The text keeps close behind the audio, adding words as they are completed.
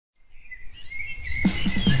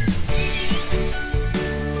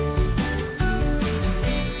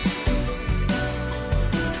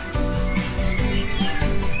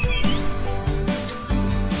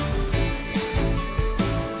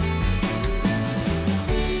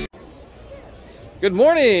Good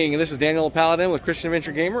morning, this is Daniel Paladin with Christian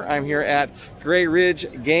Adventure Gamer. I'm here at Grey Ridge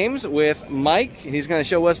Games with Mike, and he's going to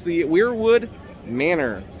show us the Weirdwood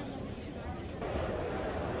Manor.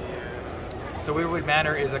 So Weirdwood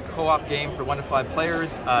Manor is a co-op game for 1 to 5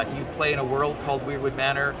 players. You play in a world called Weirdwood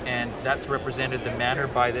Manor, and that's represented the manor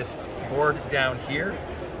by this board down here.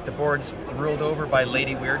 The board's ruled over by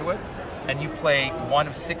Lady Weirdwood, and you play one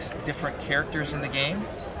of 6 different characters in the game,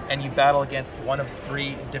 and you battle against one of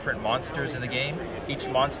 3 different monsters in the game. Each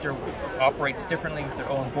monster operates differently with their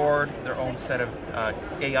own board, their own set of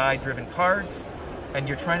AI-driven cards, and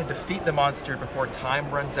you're trying to defeat the monster before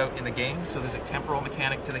time runs out in the game, so there's a temporal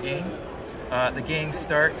mechanic to the game. The game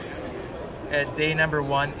starts at day number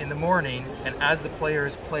 1 in the morning, and as the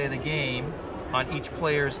players play the game, on each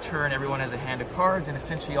player's turn, everyone has a hand of cards, and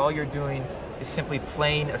essentially all you're doing is simply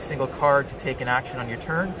playing a single card to take an action on your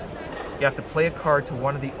turn. You have to play a card to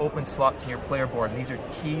one of the open slots in your player board, and these are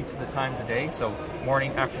key to the times of day, so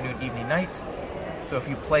morning, afternoon, evening, night. So if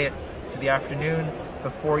you play it to the afternoon,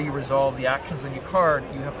 before you resolve the actions on your card,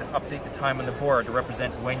 you have to update the time on the board to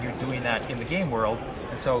represent when you're doing that in the game world.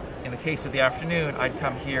 And so in the case of the afternoon, I'd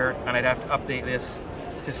come here and I'd have to update this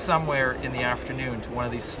to somewhere in the afternoon, to one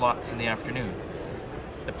of these slots in the afternoon.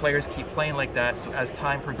 The players keep playing like that, so as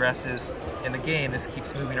time progresses in the game, this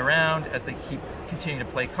keeps moving around as they continue to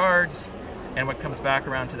play cards, and when it comes back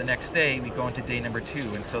around to the next day, we go into day number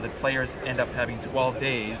 2, and so the players end up having 12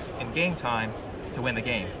 days in game time to win the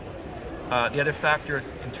game. The other factor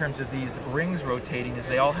in terms of these rings rotating is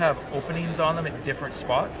they all have openings on them at different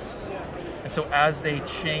spots, and so as they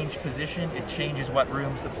change position, it changes what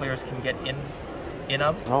rooms the players can get into,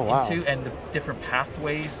 and the different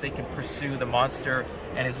pathways they can pursue the monster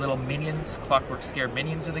and his little minions, clockwork scared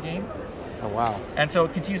minions of the game. Oh wow. And so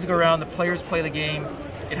it continues to go around, the players play the game,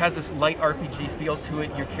 it has this light RPG feel to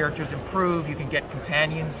it, your characters improve, you can get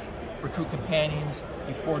companions, recruit companions,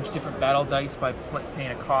 you forge different battle dice by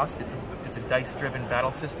paying a cost, it's a dice-driven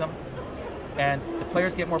battle system. And the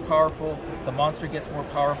players get more powerful, the monster gets more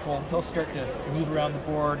powerful, he'll start to move around the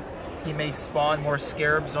board, he may spawn more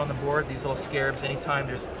scarabs on the board. These little scarabs, anytime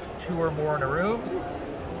there's 2 or more in a room,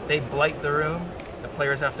 they blight the room. The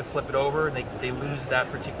players have to flip it over, and they lose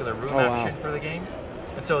that particular room action for the game.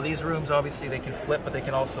 And so these rooms, obviously, they can flip, but they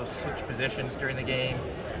can also switch positions during the game,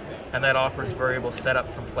 and that offers variable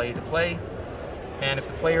setup from play to play. And if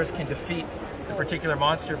the players can defeat the particular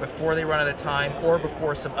monster before they run out of time, or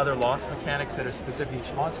before some other loss mechanics that are specific to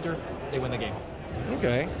each monster, they win the game.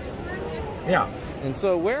 Okay. Yeah. And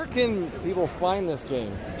so where can people find this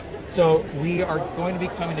game? So we are going to be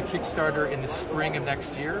coming to Kickstarter in the spring of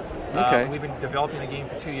next year. Okay. We've been developing the game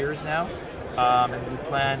for 2 years now, and we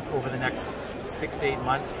plan over the next 6 to 8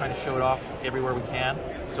 months trying to show it off everywhere we can.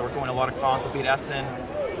 So we're going to a lot of cons. We'll be at Essen,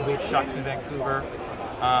 we'll be at Shucks in Vancouver.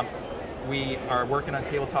 We are working on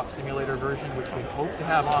Tabletop Simulator version, which we hope to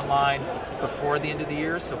have online before the end of the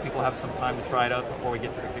year, so people have some time to try it out before we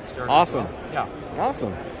get to the Kickstarter. Awesome. Yeah.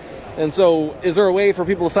 Awesome. And so, is there a way for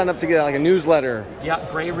people to sign up to get like a newsletter? Yeah,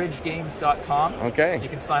 greyridgegames.com. Okay. You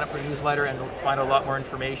can sign up for a newsletter and find a lot more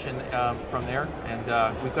information from there. And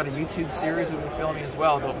we've got a YouTube series we've been filming as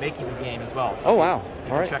well about making the game as well. So oh wow!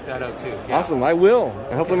 You can check that out too. Yeah. Awesome, I will,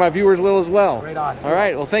 and hopefully my viewers will as well. Right on. All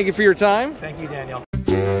right. Well, thank you for your time. Thank you, Daniel.